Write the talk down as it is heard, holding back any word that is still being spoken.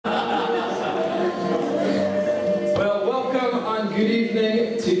and good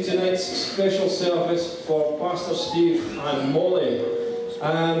evening to tonight's special service for Pastor Steve and Molly.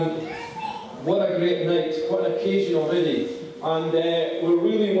 What a great night, what an occasion already. And we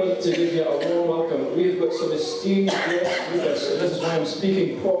really want to give you a warm welcome. We've got some esteemed guests with us, and this is why I'm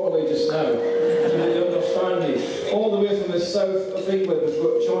speaking properly just now, so that you understand me. All the way from the south of England, we've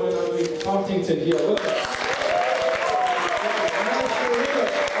got John and Andrew Partington here with us.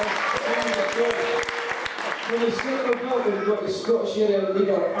 From the centre of Belgium, we've got the Scottish area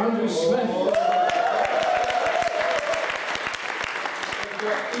leader, Andrew Smith. We've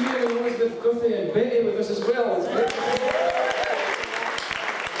got Ian and Elizabeth Guthrie and Betty with us as well.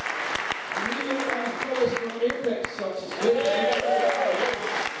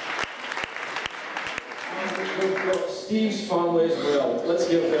 And we've got Steve's family as well. Let's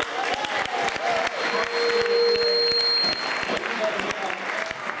give them.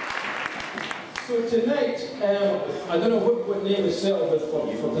 So tonight, I don't know what name is settled with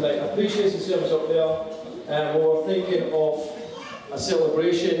for tonight. Appreciation service up there. We were thinking of a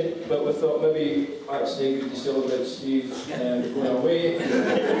celebration, but we thought maybe actually good to celebrate Steve going away.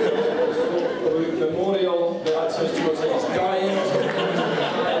 Memorial, but that sounds too much like he's dying or something.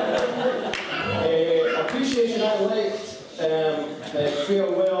 Appreciation I liked,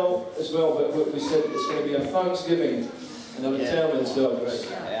 farewell as well, but we said it's going to be a Thanksgiving and a retirement service.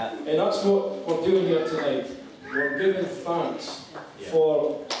 And that's what we're doing here tonight. We're giving thanks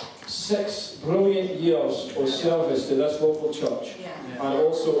for 6 brilliant years of service to this local church, and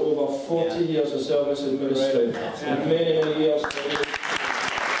also over 40 years of service in ministry, and many, many years. It's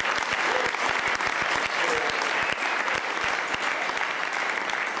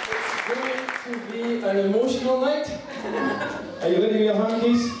going to be an emotional night. Are you ready with your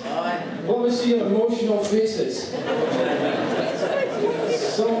hankies? Let me see your emotional faces.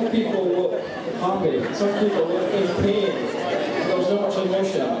 Some people look happy, some people look in pain. There's not much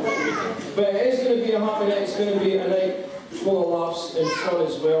emotion. But it is going to be a happy night, it's going to be a night full of laughs and fun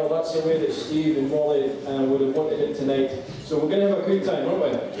as well. That's the way that Steve and Molly would have wanted it tonight. So we're going to have a good time, aren't we?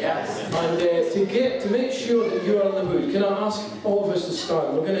 Yes. And to make sure that you are in the mood, can I ask all of us to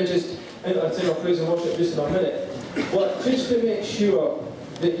stand? We're going to just entertain our praise and worship just in a minute. But just to make sure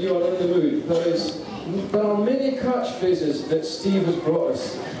that you are in the mood, there are many catchphrases that Steve has brought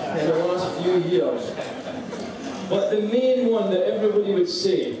us in the last few years. But the main one that everybody would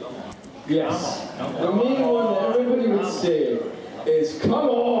say, yes, the main one that everybody would say is, come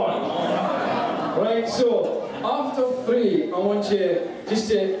on! Right, so after 3, I want you just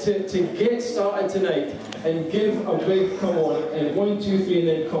to get started tonight and give a big come on, and 1, 2, 3, and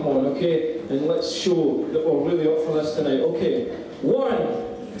then come on, okay? And let's show that we're really up for this tonight, okay?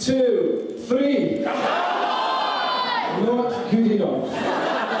 1, 2, 3. Not good enough.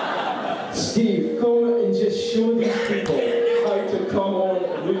 Steve, come and just show these people how to come on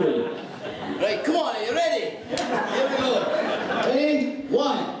really. Right, come on, are you ready? Here we go. Ready?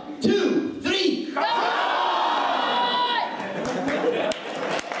 1, 2, 3. Come on!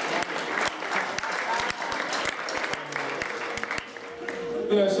 We're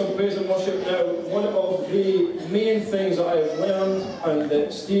going to have some praise and worship now. One of the main things that I've learned and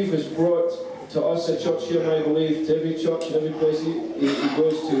that Steve has brought to us at church here, and I believe to every church and every place he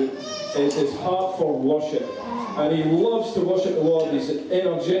goes to, is his heart for worship. And he loves to worship the Lord. He's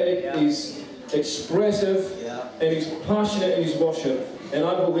energetic, he's expressive, and he's passionate in his worship. And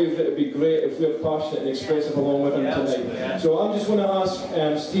I believe that it would be great if we're passionate and expressive along with him tonight. So I'm just going to ask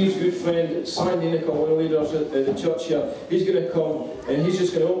Steve's good friend, Sandy Nicol, one of the leaders at the church here, he's going to come and he's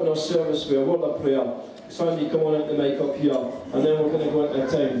just going to open our service with a word of prayer. Sandy, come on into the mic up here, and then we're going to go into a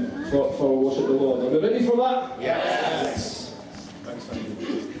time for worship the Lord. Are we ready for that? Yes. Thanks, Sandy.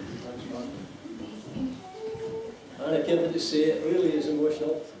 Thanks, man. And I can't to say it really is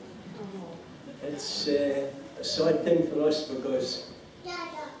emotional. It's a sad thing for us because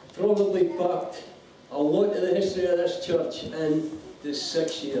probably packed a lot of the history of this church in the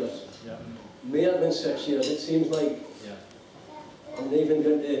 6 years. More than 6 years, it seems like. I'm not even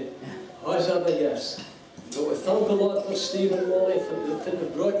going to hazard a guess. But we thank the Lord for Steve and Molly for what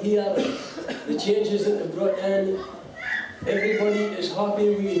they've brought here, and the changes that they've brought in. Everybody is happy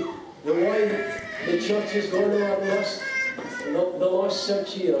with the way the church has gone over the last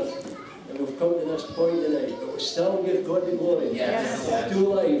 6 years. And we've come to this point tonight, but we still give God the glory for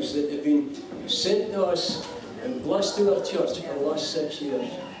 2 lives that have been sent to us and blessed to our church for the last 6 years.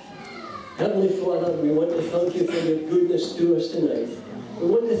 Heavenly Father, we want to thank you for your goodness to us tonight. We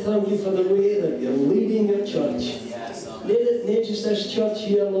want to thank you for the way that you're leading your church. Not just this church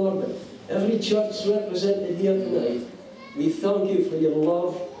here, Lord, but every church represented here tonight. We thank you for your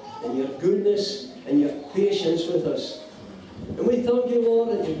love and your goodness and your patience with us. And we thank you, Lord,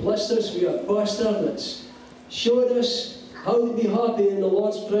 that you've blessed us with a pastor that's showed us how to be happy in the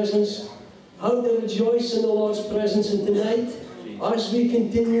Lord's presence, how to rejoice in the Lord's presence. And tonight, as we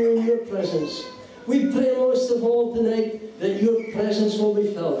continue in your presence, we pray most of all tonight that your presence will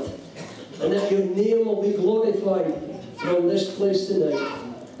be felt and that your name will be glorified from this place tonight.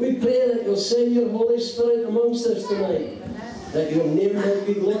 We pray that you'll send your Holy Spirit amongst us tonight, that your name might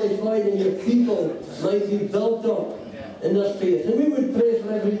be glorified and your people might be built up in their faith. And we would pray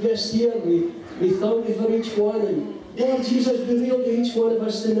for every guest here. We thank you for each one. And Lord Jesus, be real to each one of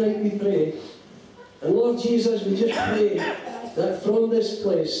us tonight, we pray. And Lord Jesus, we just pray that from this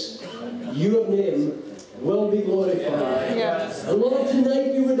place, your name will be glorified. Yes. And Lord,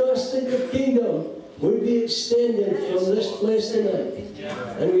 tonight we would ask that your kingdom would be extended from this place tonight.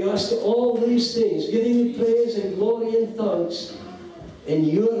 And we ask all these things, giving you praise and glory and thanks in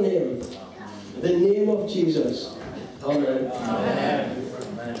your name, the name of Jesus. Amen. Amen.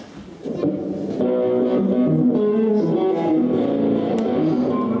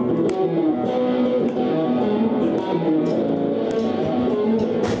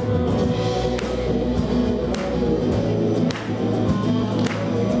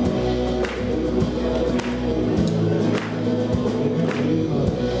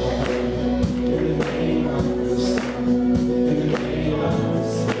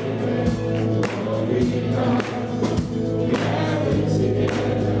 Together.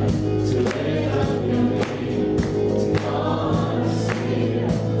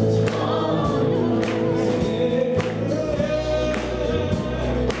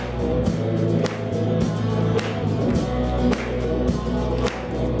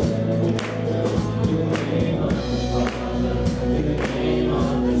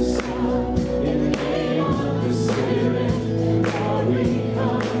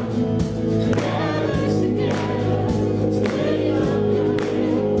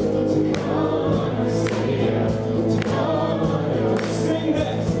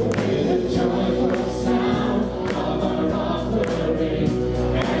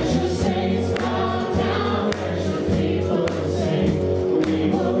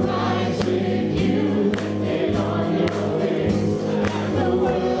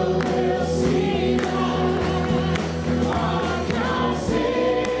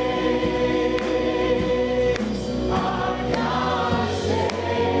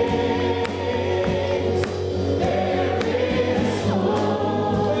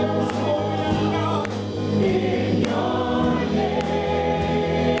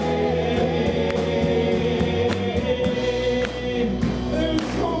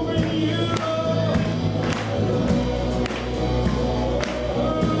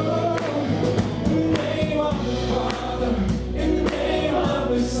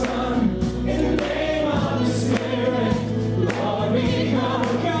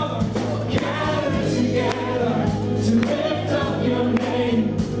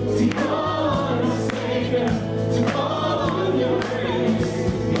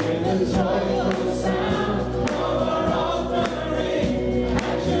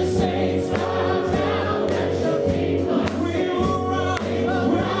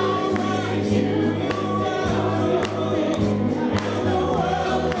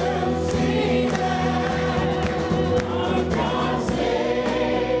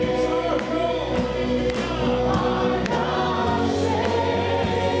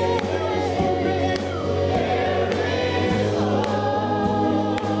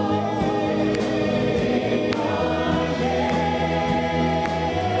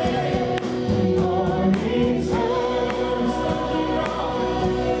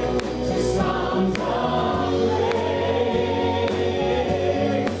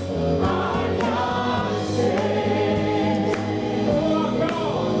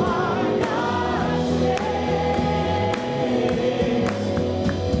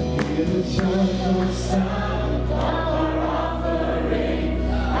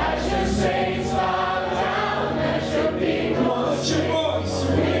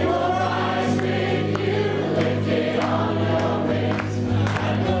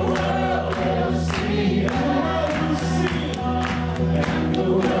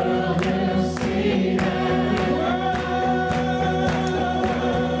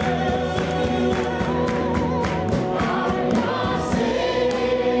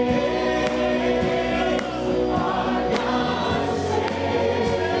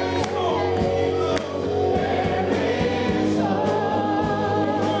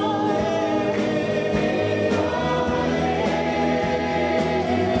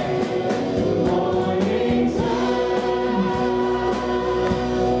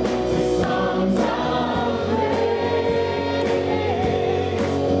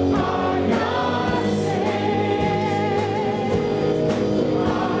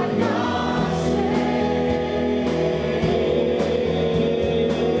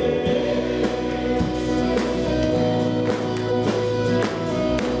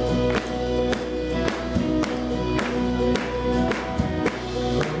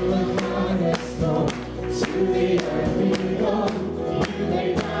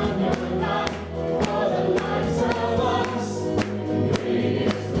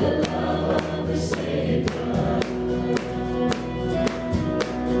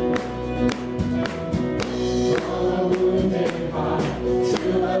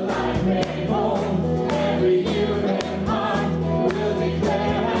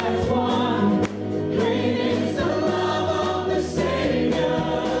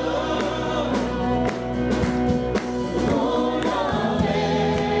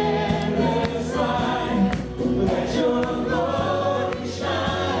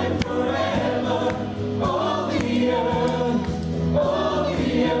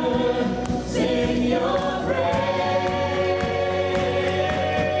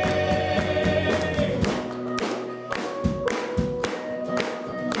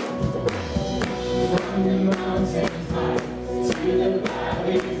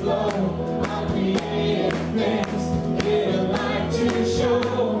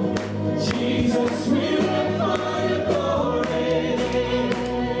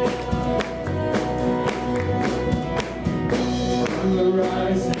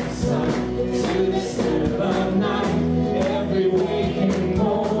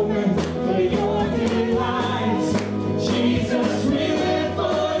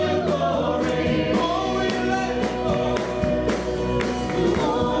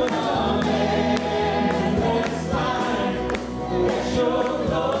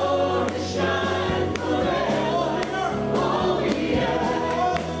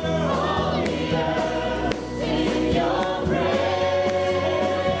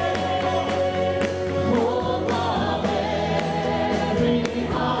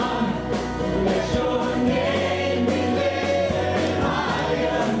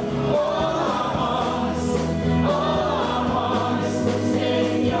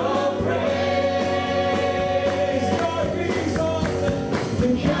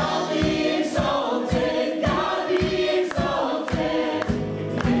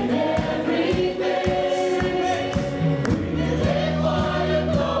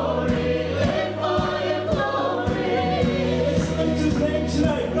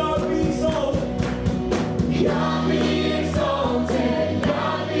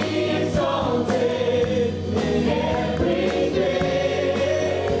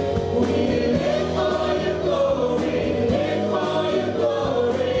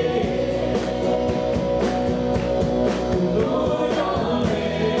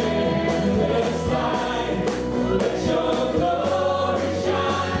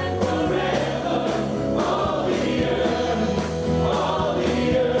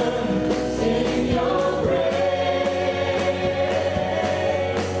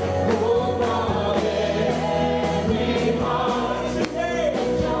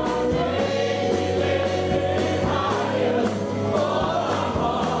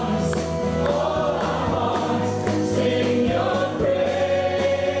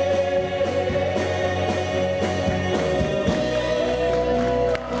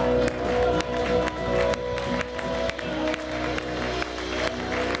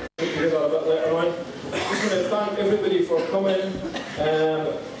 everybody for coming. We've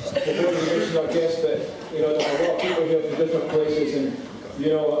already mentioned our guests, but you know, there are a lot of people here from different places, and you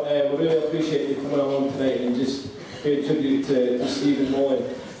know, we really appreciate you coming along tonight and just pay tribute to Steve and Molly.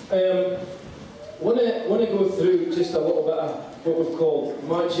 Want to go through just a little bit of what we've called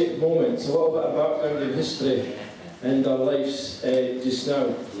magic moments, a little bit of background and history in their lives just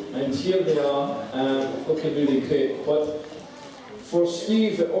now. And here they are, looking really great. But for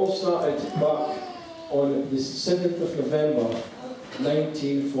Steve, it all started back on the 7th of November,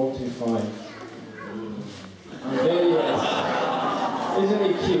 1945. And there he is. Isn't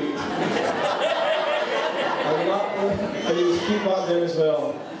he cute? And he was cute back then as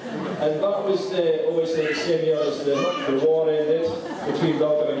well. And that was obviously the same year as the war ended between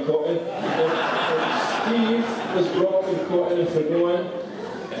Belgium and Cotton. And Steve was brought up in Cotton and Fergoin.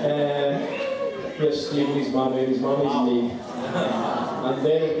 Here's Steve and his mummy knee. And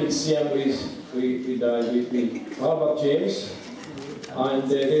then you can see him, we died. We Harvard James, and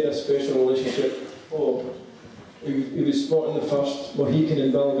they had a special relationship. Oh, he was spotting the first Mohican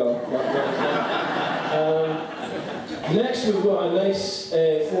in Belgium. Next we've got a nice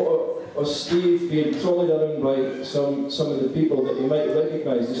photo of Steve being trolleyed around by some of the people that you might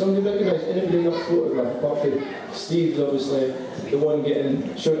recognise. Does somebody recognise anybody in that photograph? Apart from Steve's obviously the one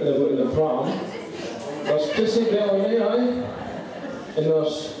getting shouted about in the pram. There's Chrissy Bellamy, aye? And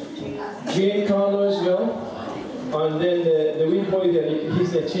there's Jane Carter as well. And then the wee boy there,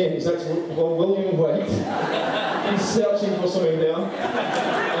 he's in the chains, that's William White. He's searching for something there.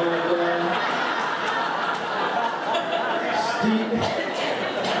 And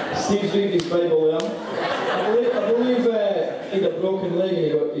Steve's reading his Bible there. I believe he had a broken leg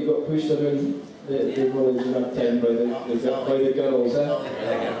and he got pushed around the village in that time by the girls.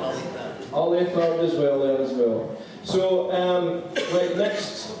 All Ethard as well there as well. So, right,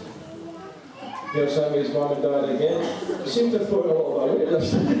 next, here's Sammy's mum and dad again. They seem to have put in a lot of weight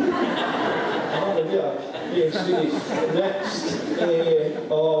this. Next,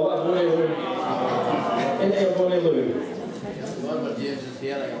 oh, what a Bonnie Lou. Into a Bonnie Lou. Robert James's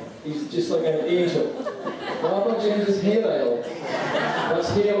hair oil. He's just like an angel. Robert James's hair oil. That's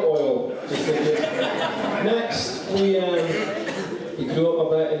hair oil. Just like it. Next, he grew up a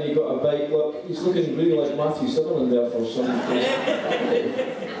bit and he got a bike. Look, he's looking really like Matthew Sutherland there for some reason.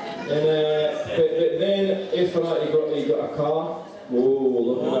 And but then after that he got a car. Whoa,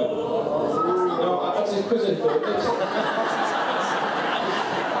 look at that. No, that's his cousin though.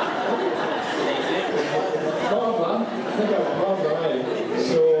 Barbara, I think I'm Barbara, aye.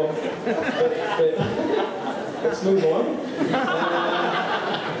 So, let's move on.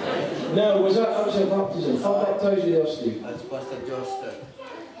 Now, was that was your baptism? Who baptised you there, Steve? That's Pastor George Stout.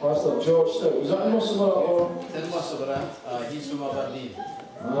 Pastor George Stout. Was that in Musselburgh or? In Musselburgh, he's from Aberdeen.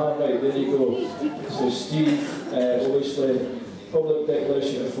 Ah, right, there you go. So Steve, obviously, public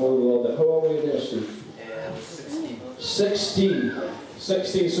declaration to follow the Lord. How old were you there, Steve? 16.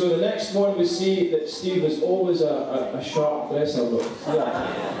 16. So the next one we see that Steve was always a sharp dresser. Look.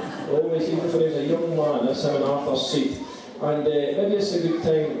 Yeah. Always, even if he was a young man, that's him in Arthur's seat. And maybe it's a good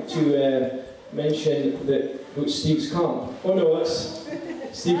time to mention that about Steve's camp. Oh no, that's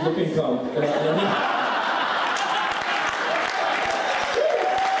Steve looking camp.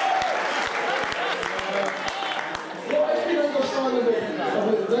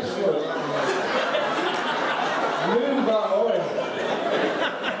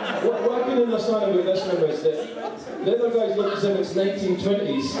 Understand about this one is that the other guys look as if it's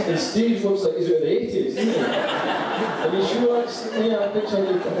 1920s, and Steve looks like he's out of the 80s, doesn't he? Are you sure that's, yeah, I picture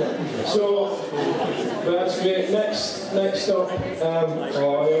you. So, but that's great. Next up,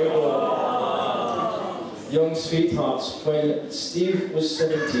 oh, here we go. Young sweethearts. When Steve was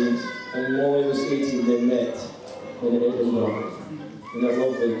 17 and Molly was 18, they met in Edinburgh. And they're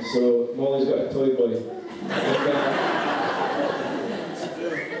lovely. So, Molly's got a toy boy.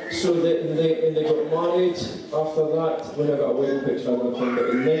 So they got married after that. When I got a wedding picture, I'm going to come, but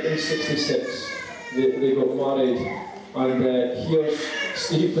in 1966 they got married, and here's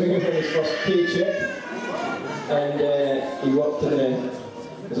Steve bringing home his first paycheck, and he worked in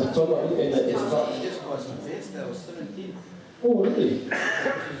as a turner in the. I was 17. Oh really?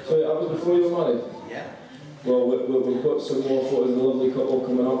 So that was before you were married? Yeah. Well, we've got some more photos of the lovely couple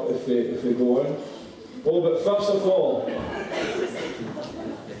coming up if we go on. Oh, but first of all.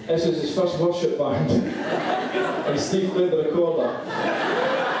 This is his first worship band, and Steve played the recorder.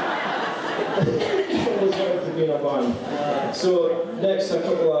 Always wanted to be in a band. So next, a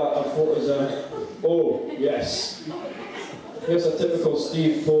couple of photos. Oh yes, here's a typical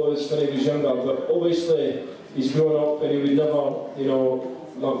Steve pose when he was younger. But obviously, he's grown up, and he would never, you know,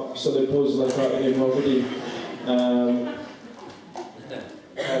 not silly poses like that anymore, would he? No.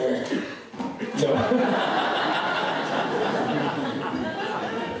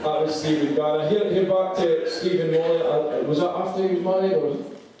 That was Steve and Garner. Here back to Steve and Molly. Was that after he was married, or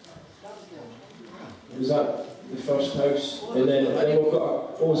was that the first house? And then we've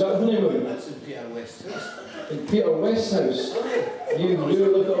got was that honeymoon? That's in Peter West's house. In Peter West's house? You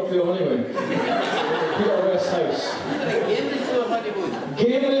looked up for your honeymoon. Peter West's house. Gabriel for a honeymoon.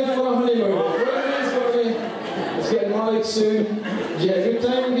 Gabriel for a honeymoon. He's getting married soon. Did you have a good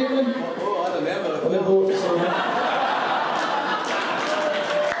time, Gabriel? Oh, I remember. On the boat, so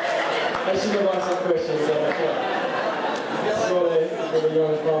I should have asked that question. Sorry, for the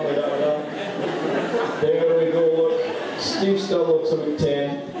young family that were there. There we go, look. Steve still looks about 10.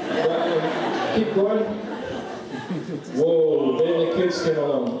 Keep going. Whoa, then the kids came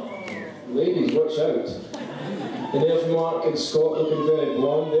along. Ladies, watch out. And there's Mark and Scott looking very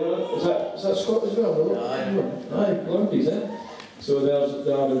blonde there. Is that Scott as well? Aye, blondies, eh? So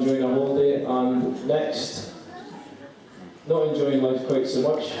they're enjoying a holiday, and next, not enjoying life quite so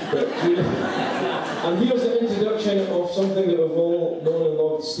much, but and here's the introduction of something that we've all known and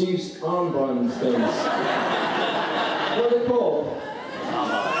loved, Steve's armband things. What are they called?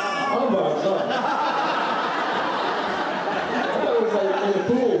 Armbands, huh? I thought it was like in the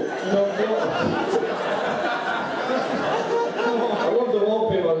pool, you know, I love the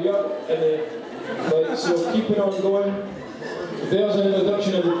wallpaper here, and so keeping on going. There's an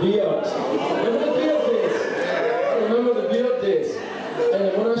introduction of the beard. Remember the beard days? I remember the beard days. And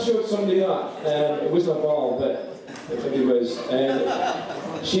when I showed somebody that, it wasn't a ball, but it was.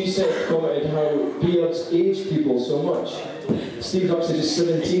 And she said, commented how beards age people so much. Steve's actually just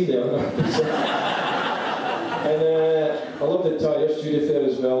 17 there. And I love the tie. There's Judith there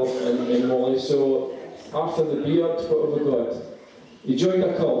as well, and Molly. So after the beard, what have we got? He joined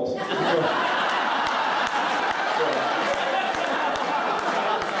a cult.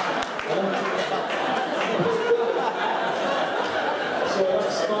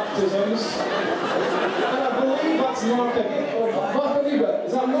 Baptisms. And I believe that's Mark again. Oh, Mark Arriba.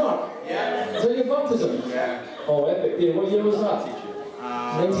 Is that Mark? Yeah. Is that your baptism? Yeah. Oh, epic day. What year was that?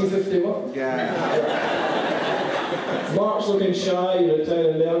 1951? Yeah. Mark's looking shy,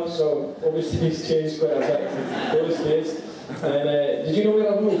 retiring there, so obviously he's changed quite a bit those days. And did you know where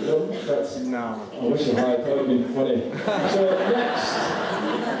I moved? No? No. I wish I had, that would have been funny. So next,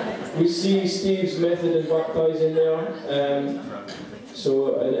 we see Steve's method in baptising there.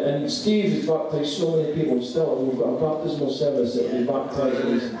 And Steve has baptised so many people still. We've got a baptismal service that we baptised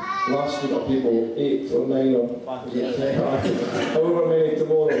these last group of people, 8 or 9 or however many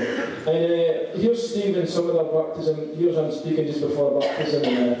tomorrow. And here's Steve in some of their baptism. Here's him speaking just before baptism,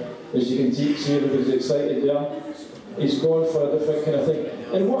 and as you can see, everybody's excited there. He's going for a different kind of thing.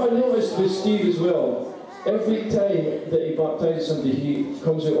 And what I noticed with Steve as well, every time that he baptises somebody, he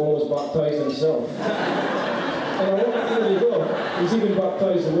comes out almost baptised himself. And there you go. He's even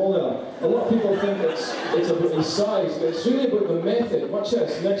baptised the wall there. A lot of people think it's about his size, but it's really about the method. Watch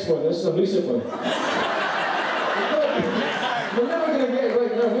this, next one. This is a recent one. We're never going to get it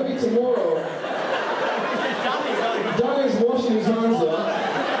right now. Maybe tomorrow. Danny's washing his hands there.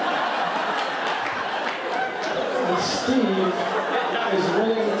 And Steve is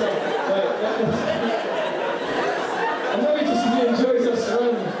running the top. And maybe just he enjoys a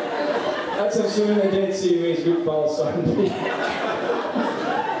swim. That's assuming the Dead Sea with his good pal Sandy.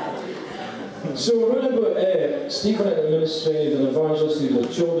 So we're running about Steve went into ministry, an evangelist, he was a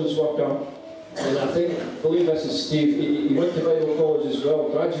children's worker. And I believe this is Steve, he went to Bible college as well,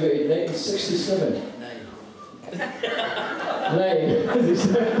 graduated in 1967. Nine.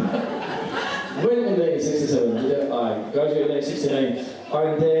 Went in 1967, aye, graduated in 1969.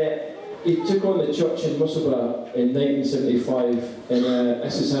 And he took on the church in Musselburgh in 1975, and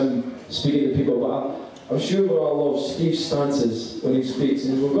this is him speaking to people. But I'm sure we all love Steve's stances when he speaks,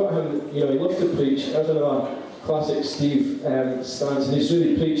 and we've got him, you know, he loves to preach. There's another classic Steve stance, and he's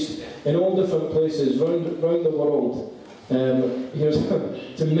really preached in all different places round the world. Here's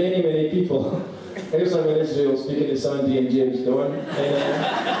to many, many people. Here's him in Israel speaking to Sandy and James Don. Is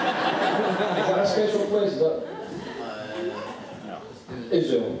that a special place? Is that?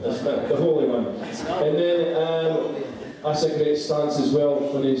 Israel, the Holy One. And then that's a great stance as well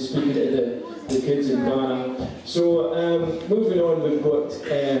when he's speaking to the kids in Ghana. So moving on, we've got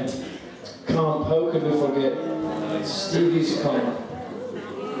camp. How could we forget Stevie's camp?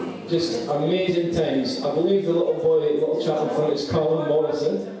 Just amazing times. I believe the little chap in front is Colin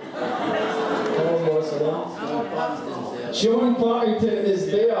Morrison. Colin Morrison there. John Partington is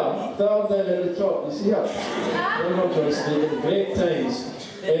there, third down at the top. You see that? Very much on speaking. Great times.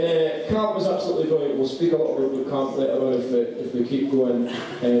 And camp was absolutely brilliant. We'll speak a little bit about camp later on if we keep going.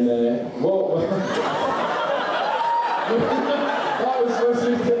 And what? That was supposed to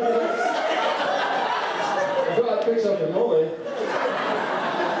be. I've got that picture up in Molly.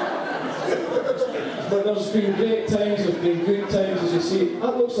 But there's been great times, there's been good times, as you see.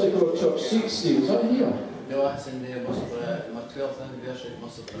 That looks like our church seat, Steve. Is that here? No, that's in there. My 12th anniversary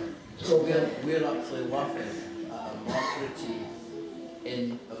must have been. So we're actually laughing at a Steve Ritchie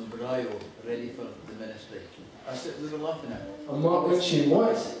in embryo, ready for the ministry. That's what we were laughing at. A Steve Ritchie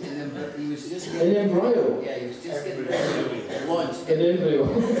what? He was just in embryo? Yeah, he was just getting ready to launch. In embryo.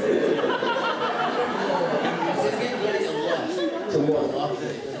 He was just getting ready to launch. To what?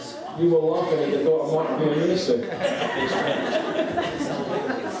 You were laughing at the thought of Mark being a minister.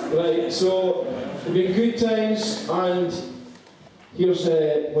 Right, so there've been good times, and here's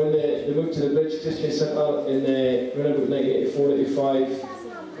when they moved to the Bridge Christian Centre in around about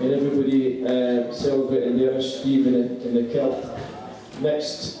 1984-85, and everybody celebrating there, Steve in the kilt.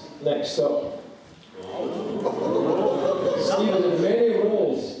 Next up, Steve is in many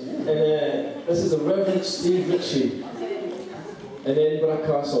roles, and this is the Reverend Steve Ritchie in Edinburgh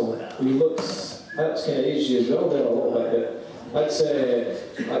Castle. He looks, that's kind of aged as well there a little bit, but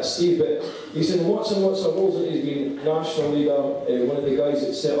that's Steve, but he's in lots and lots of roles. He's been national leader, one of the guys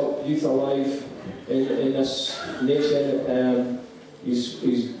that set up Youth Alive in this nation. He's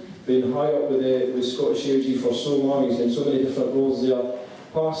been high up with Scottish AoG for so long. He's in so many different roles there.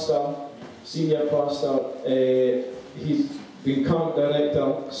 Pastor, senior pastor, he's been camp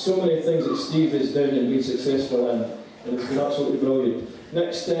director, so many things that Steve has done and been successful in, and it's been absolutely brilliant.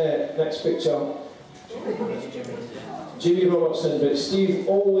 Next picture, Jimmy Robertson, but Steve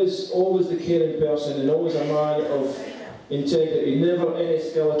always the caring person and always a man of integrity, never any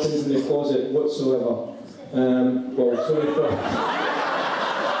skeletons in the closet whatsoever. Well, sorry for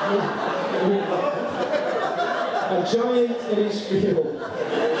a giant in his field.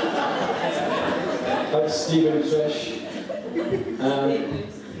 That's Steve and Trish.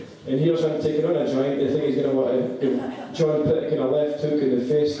 And here's him taking on a giant. I think he's going to want to give John Pittican a left hook in the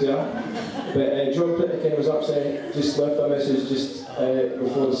face there. But John Pittican was actually just left a message just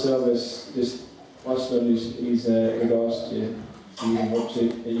before the service, just asking his regards to you and hopes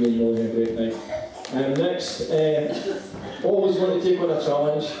that you and Molly have a great night. Next, always want to take on a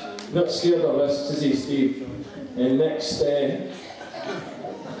challenge, not scared of risks, is he, Steve? And next, I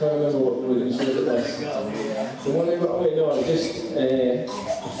can't remember what we were going to say about this. The one I got away, no, just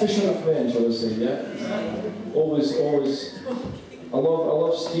fishing of men, shall I say, yeah? Always, I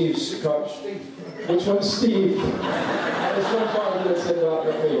love Steve's cut. Which one's Steve? There's one part that said that, not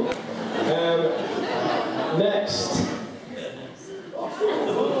me. Next.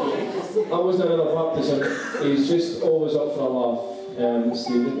 I wasn't another baptism. He's just always up for a laugh,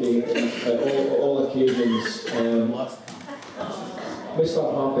 Steve, at all occasions. Mr.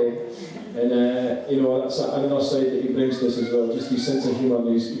 Happy, and you know, that's another side that he brings to us as well. Just his sense of humour,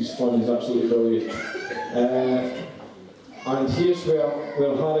 his fun is absolutely brilliant. And here's where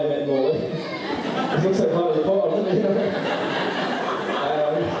Harry met Molly. It looks like Harry Potter, doesn't it?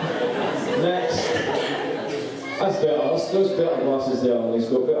 Next, that's better. Those better glasses there, and he's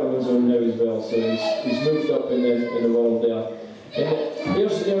got better ones on now as well. So he's moved up in the world there. And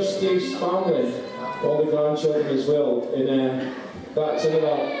here's Steve's family, all the grandchildren as well. And that's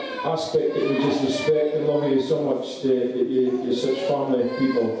another aspect that we just respect and love you so much, that you're such family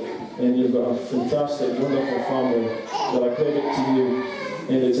people, and you've got a fantastic, wonderful family that I credit to you,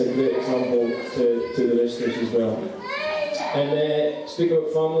 and it's a great example to the rest of us as well. And speaking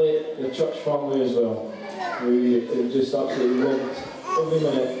of family, the church family as well, we just absolutely loved every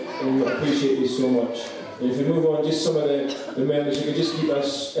minute and appreciate you so much. And if we move on, just some of the members, you could just keep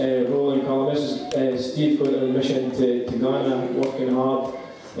us rolling, Colin. This is Steve going on a mission to Ghana, working hard,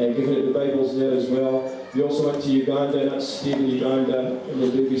 giving it the Bibles there as well. We also went to Uganda, and that's Steve in Uganda, in the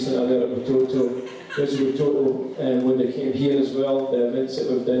baby centre there at Watoto. There's Watoto when they came here as well, the events that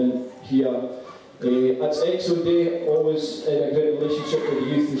we've done here. That's EXO Day, always in a great relationship with the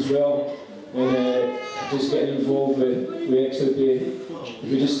youth as well, and just getting involved with EXO Day.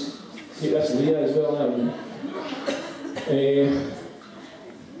 We just that's Leah as well now.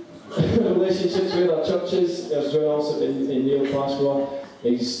 Relationships with our churches, there's John also in Neil Pasqua.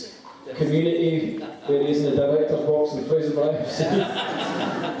 He's community, where he's in the director's box in Fraserburgh.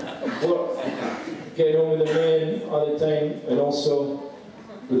 Work, getting on with the men all the time, and also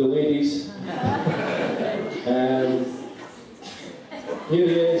with the ladies. Here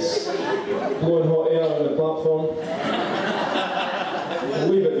he is, blowing hot air on the platform.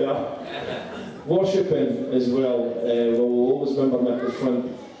 Leave it there. worshipping as well. We'll always remember him at the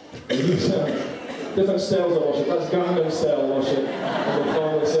front. Different styles of worship. That's Gangnam style worship in the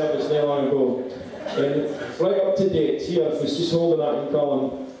family service not long ago. And right up to date here, if it's just holding that in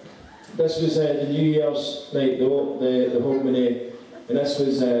Cullen, this was the New Year's night, the Hogmanay, and this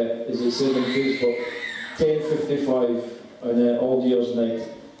was, as it said on Facebook, 10:55 on All Year's night,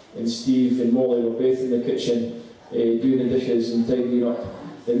 and Steve and Molly were both in the kitchen doing the dishes and tidying up,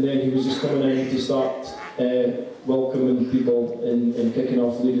 and then he was just coming in to start welcoming people and kicking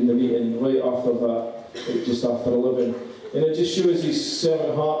off, leading the meeting right after that, just after 11. And it just shows his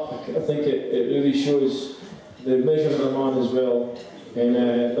servant heart. I think it really shows the measure of the man as well. And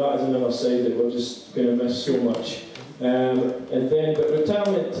that is another side that we're just going to miss so much. And then, but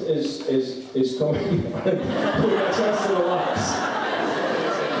retirement is coming. We've got a chance to relax.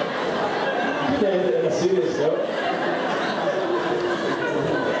 End it in a serious note.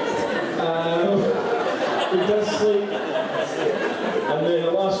 He does sleep. And then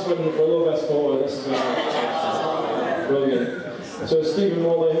the last one, below this photo, this is brilliant. So Steve and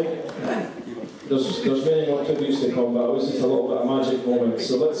Molly, there's many more tributes to come, but it was just a little bit of magic moment.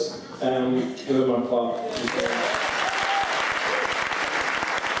 So let's give him a clap.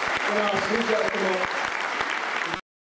 Who's got to come up?